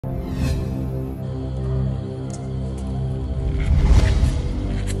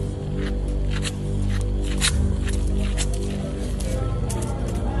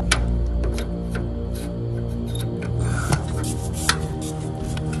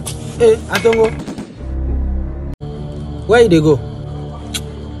Hey, Atongo. Where they go?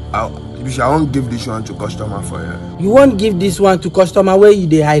 I won't give this one to customer for you. You won't give this one to customer where you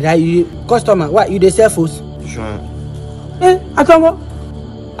dey hide? Customer, what you dey sell food? Sure. Hey, Atongo.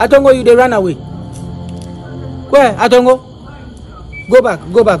 Atongo, you dey run away. Where, Atongo?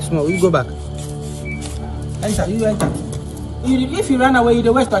 Go back, small. You go back. Enter, you enter. If you run away, you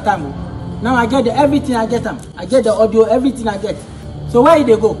dey waste your time. Now I get everything. I get them. I get the audio, everything I get. So where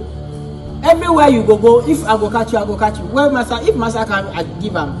they go? Everywhere you go. If I go catch you, I go catch you. If master can, I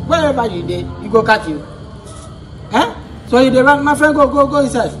give him. Wherever you dey, you go catch you. Eh? So you dey run, my friend. Go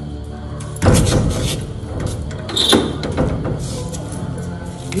inside.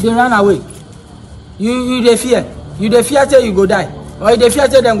 You dey run away. You dey fear. You dey fear till you go die, or you dey fear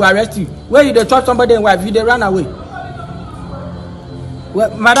till them go arrest you. Where you dey touch somebody and wife, you dey run away.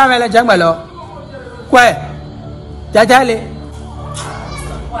 Well, Madam Ele Jangbalo, where? Jajale.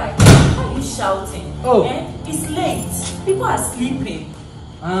 Why are you shouting? Oh, it's late. People are sleeping.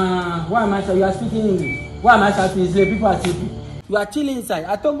 Why am I saying you are speaking English? Why am I shouting? It's late. People are sleeping. You are chilling inside.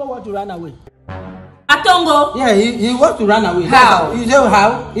 Atongo want to run away. Atongo? Yeah, he wants to run away. How? You know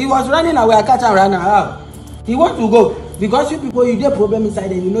how? He was running away. I catch him running. How? He wants to go. Because you people, you get problem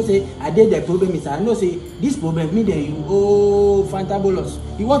inside and you know say, I did the problem inside. I know say, this problem, me then you, fantabulous.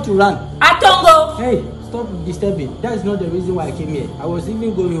 You want to run. Atongo! Hey, stop disturbing. That's not the reason why I came here. I was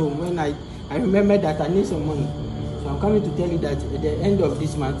even going home when I remembered that I need some money. So I'm coming to tell you that at the end of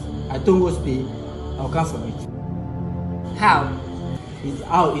this month, Atongo's pay, I'll come for it. How?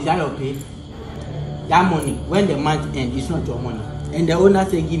 Is that your pay? That money, when the month ends, it's not your money. And the owner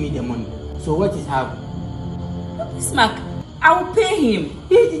say, give me the money. So what is how? Bismarck, I will pay him.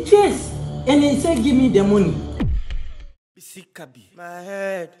 Yes. And he said, give me the money. Bisikabi. My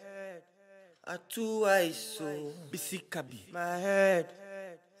head. I too eyes so. Bisikabi. My head.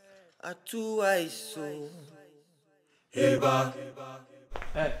 I too eyes so. Eba.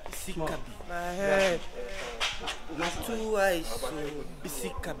 Bisikabi. My head. I too eyes so.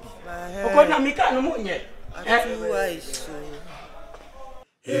 Bisikabi. My head. I too eyes so.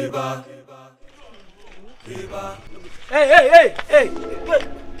 Eba. Hey. Wait.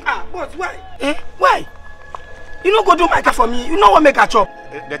 Boss, why? Why? You don't go do my car for me. You know what make a chop?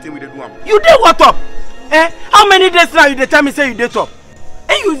 That thing we did one. You did what up? How many days now you dey tell me say you did top?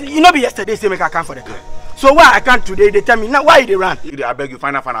 You know be yesterday say make I come for the car. So why I can't today? They tell me now why they run? I beg you,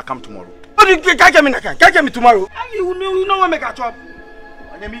 find out I come tomorrow. But you can't get me now. Can't get me tomorrow. You know what make a chop?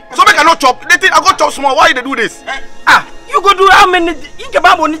 So make I not chop. They think I go chop small. Why they do this? You go do how many? You can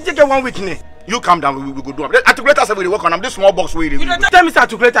buy money take 1 week ne. You calm down. We go do them. Articulator say we work on them. This small box way. You don't tell me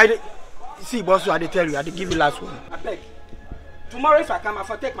articulator. See, boss, I tell you, I give you last one. I beg. Tomorrow if I come, I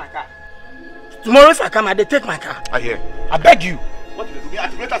take my car. Tomorrow if I come, I take my car. I hear. I beg you. What do they do?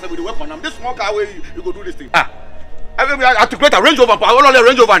 Articulator say we work on them. This small car way you go do this thing. Articulator Range Rover. I will only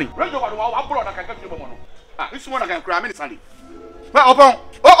Range Rover. Range Rover. I pull out. I can get you money. This one I can cry. I'm in Sunday. Well, upon.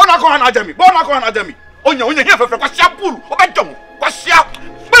 Oh, na go and ajami. Oh, na go and ajami. Onya here for kwashia pool. Obejomo. Kwashia.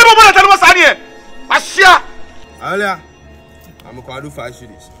 Bele tell me sani. Kwashia. Alia. I'm going to do 5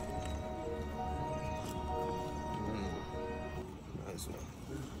 cities. Nice one.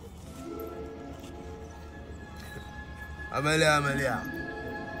 Amelia.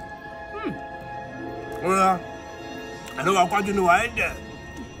 I know I'm going to do it.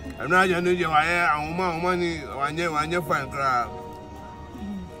 I'm not going to do it. I'm money. I'm fine.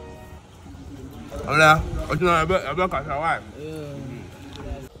 Amelia, what's your name? I'm going to wife.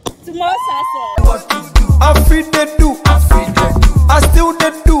 Tomorrow, Saturday. I feel they do. I still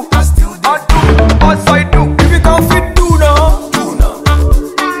they do. I do. Also I do. If you can't fit do now.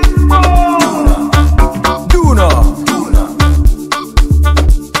 Do now.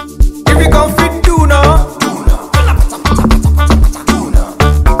 If you can't fit do now.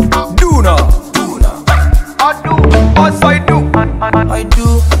 Do now. I do. Also I do. I do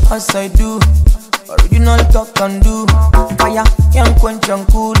as I do. Original talk and do. Fire, young quench and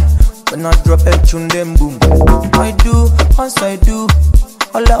cool. When I drop a tune, them boom. I do as I do.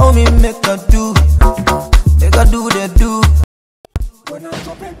 Allow me make a do. Make a do they do. When I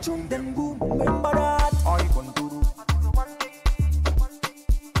drop a tune, them boom. Remember that I want to do.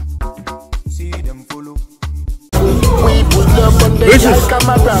 See them follow. We put them on the come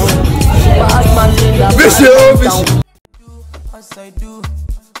around. As I do.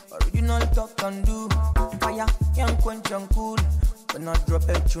 Original talk and do. Fire, young quench and cool. When I drop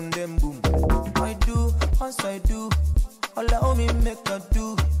a tune, them boom. I do as I do. Allow me make a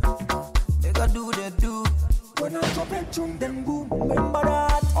do. Make a do they do. When I drop a tune, them boom. Remember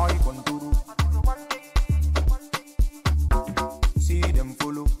that I want to do. See them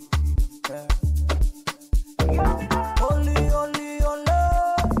follow.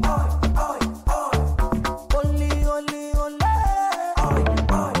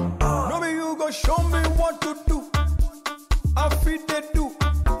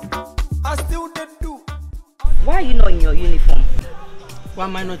 are you not in your uniform? Why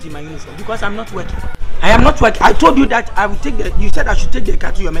am I not in my uniform? Because I'm not working. I am not working. I told you that I will take the. You said I should take the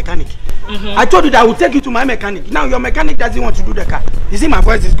car to your mechanic. I told you that I will take you to my mechanic. Now your mechanic doesn't want to do the car. You see, my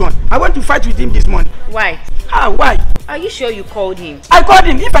voice is gone. I want to fight with him this morning. Why? Why? Are you sure you called him? I called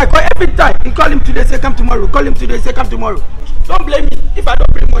him. If I call every time, you call him today, say come tomorrow. Call him today, say come tomorrow. Don't blame me if I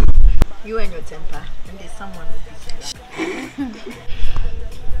don't bring money. You and your temper. And there's someone with you.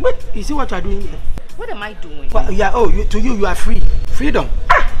 Wait, you see what you are doing here? What am I doing? Well, yeah. Oh, to you, you are free. Freedom.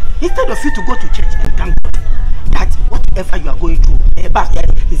 Instead of you to go to church and thank God that whatever you are going through,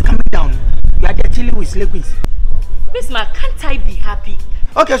 is coming down. You are there chilling with slave queens. Bismarck, can't I be happy?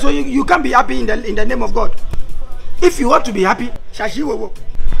 Okay, so you can't be happy in the name of God. If you want to be happy, Shashi wo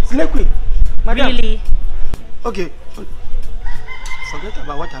slave queen. Madam. Really? Okay. Forget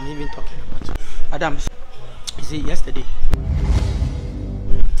about what I'm even talking about. Madam, you see, yesterday,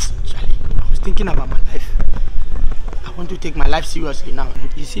 Charlie, I was thinking about my life. I want to take my life seriously now.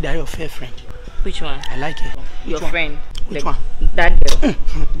 You see that your fair friend. Which one? I like her. Your friend? Which one? That girl.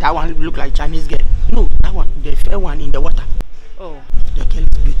 That one look like Chinese girl. No, that one, the fair one in the water. Oh. The girl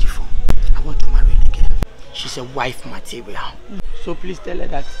is beautiful. I want to marry the girl. She's a wife material. So please tell her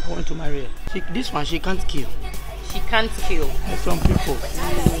that I want to marry her. This one, she can't kill. She can't kill. Like some people.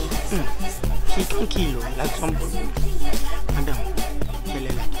 She can't kill like some people. Madam, tell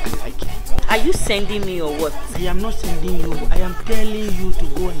her like I like her. Are you sending me or what? I am not sending you. I am telling you to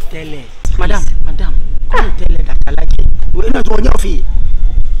go and tell her. Please. Madam, go and tell her that I like her. We're not on your feet.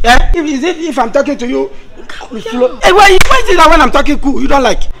 Yeah? If I'm talking to you, slow. Hey, why is it that when I'm talking cool, you don't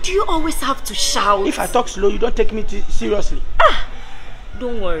like? Do you always have to shout? If I talk slow, you don't take me seriously.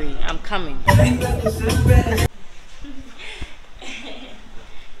 Don't worry, I'm coming. Yeah.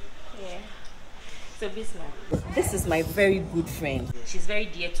 So Bismarck, this is my very good friend. She's very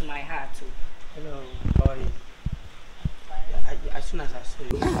dear to my heart too. Hello, how are you? As soon as I saw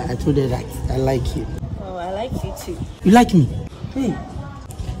you, I told her that I like you. Oh, I like you too. You like me? Hey,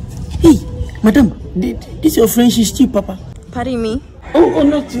 madam, this your friend, she's cheap, Papa. Pardon me? Oh,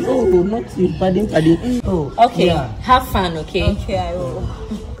 not you. Oh, not you. Pardon. Oh, okay. Yeah. Have fun, okay? Okay, I will.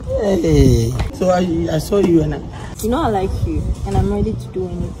 Hey, so I saw you and you know I like you, and I'm ready to do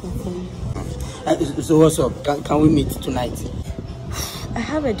anything for you. So what's up? Can we meet tonight? I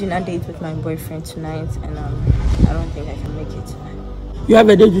have a dinner date with my boyfriend tonight, and I don't think I can make it tonight. You have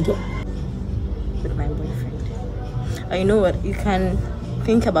a date with my boyfriend. You know what? You can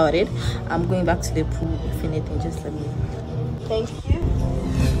think about it. I'm going back to the pool. If anything, just let me know. Thank you.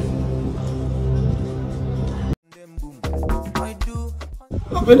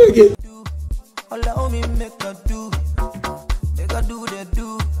 Open again. Allow me make a do the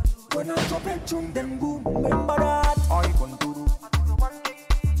do. When I drop it, tune them boom. Remember that I can do.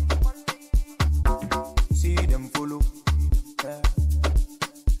 See them follow.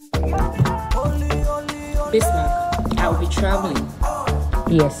 Bismarck, I'll be traveling.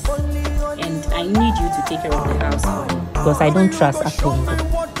 Yes. And I need you to take care of the house for me. Because I don't trust at all.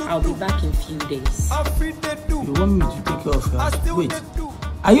 I'll be back in a few days. You want me to take care of your house? Wait.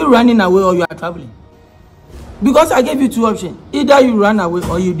 Are you running away or you are traveling? Because I gave you two options. Either you run away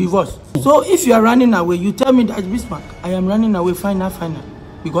or you divorce. So if you are running away, you tell me that Bismarck, I am running away, final.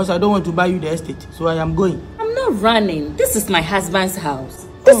 Because I don't want to buy you the estate. So I am going. I'm not running. This is my husband's house.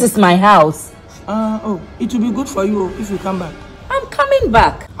 This is my house. It will be good for you if you come back. I'm coming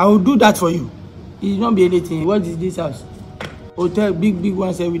back. I will do that for you. It will not be anything. What is this house? Hotel, big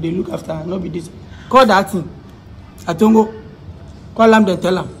ones every day. Look after, not be this. Call that thing. Atongo. Call them, then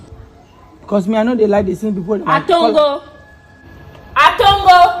tell them. Because me, I know they like the same people. Atongo.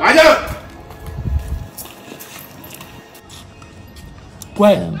 Atongo.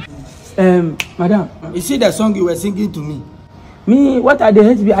 Well, madam, you see the song you were singing to me. Me, what are the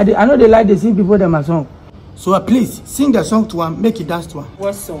HB? I know they like the same people that my song. So please sing the song to one, make it dance to one.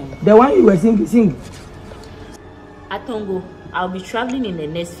 What song? The one you were singing. Sing. Atongo, I'll be traveling in the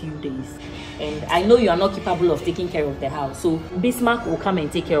next few days. And I know you are not capable of taking care of the house. So Bismarck will come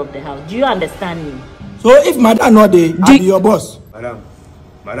and take care of the house. Do you understand me? So if madam not there, I'll be your boss. Madam,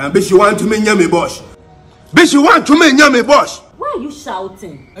 bitch, you want to make me boss? Bitch, you want to make me boss? Why are you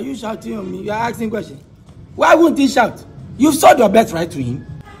shouting? Are you shouting on me? You are asking questions. Why won't he shout? You've sold your bet right to him.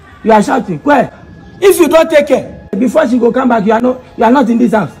 You are shouting. Where? If you don't take care, before she go come back, you are not in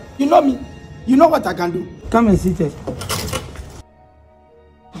this house. You know me. You know what I can do. Come and sit here.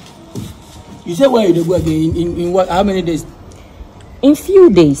 You say where you go again? In what? How many days? In few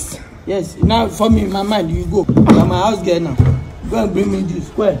days. Yes. Now for me, in my mind, you go. I'm my house girl now. Go and bring me this.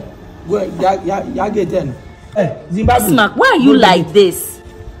 Where? Go. Ya get there. Hey, Zimbabwe. Bismarck, why are you like this?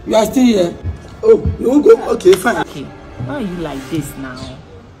 You are still here. Oh, you won't go? Okay, fine. Okay. Why are you like this now?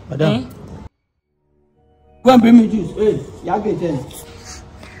 Madam. Eh? Go and bring me juice. Hey, you get 10.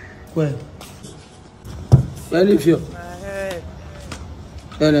 Where? Where live you?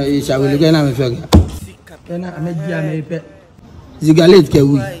 No, you shall look at me. Then I made you a Zigalet,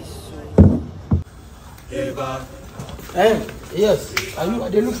 can we? Yes. Are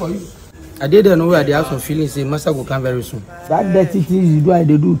they look for you? I didn't know where they have some feelings. Say, Master will come very soon. That dirty thing you do,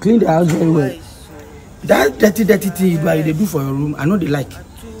 they do. Clean the house very well. That dirty thing you do, they do for your room. I know they like.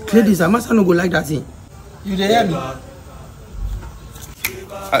 Clean this. Master no go like that thing. You dey hear me?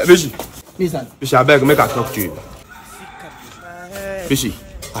 Bishi. Listen. Bishi, I beg, make I talk to you. Bishi,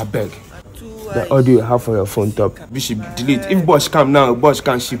 I beg. The audio you have for your phone top. Bishi, delete. If boss come now, boss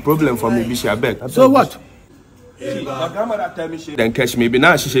can see problem for me. Bishi, I beg. So what? See, my grandmother tell me she then catch me. But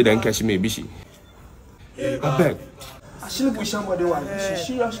now she say then catch me. Bishi, I beg. I sleep with somebody wife. Bishi,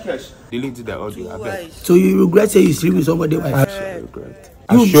 serious case. Delete the audio. I beg. So you regret say you sleep with somebody wife? I regret.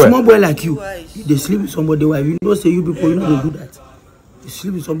 You small boy like you, they sleep with somebody wife. You know say you people you don't do that. You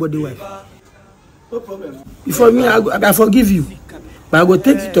sleep with somebody wife. No problem. Before me, I forgive you. But I go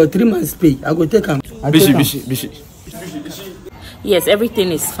take it to 3 months pay. I go take him. Bishi. Yes,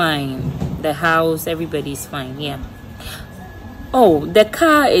 everything is fine. The house, everybody is fine. Yeah. Oh, the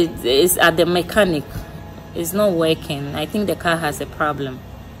car is at the mechanic. It's not working. I think the car has a problem.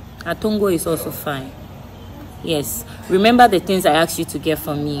 Atongo is also fine. Yes. Remember the things I asked you to get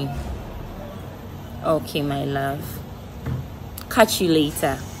for me. Okay, my love. Catch you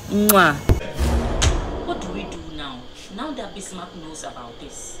later. Mwah. What do we do now? Now that Bismarck knows about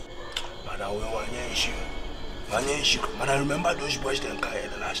this. But I remember those boys that carried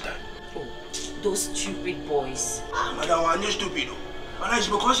the last time. Oh, those stupid boys. Madam, why are you stupid? Madam, it's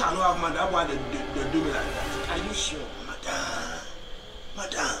because I know how Madam why they do me like that. Are you sure?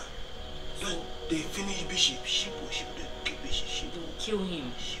 Madam. They finish Bishop. They kill Bishop. They will kill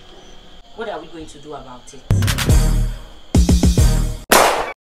him. What are we going to do about it?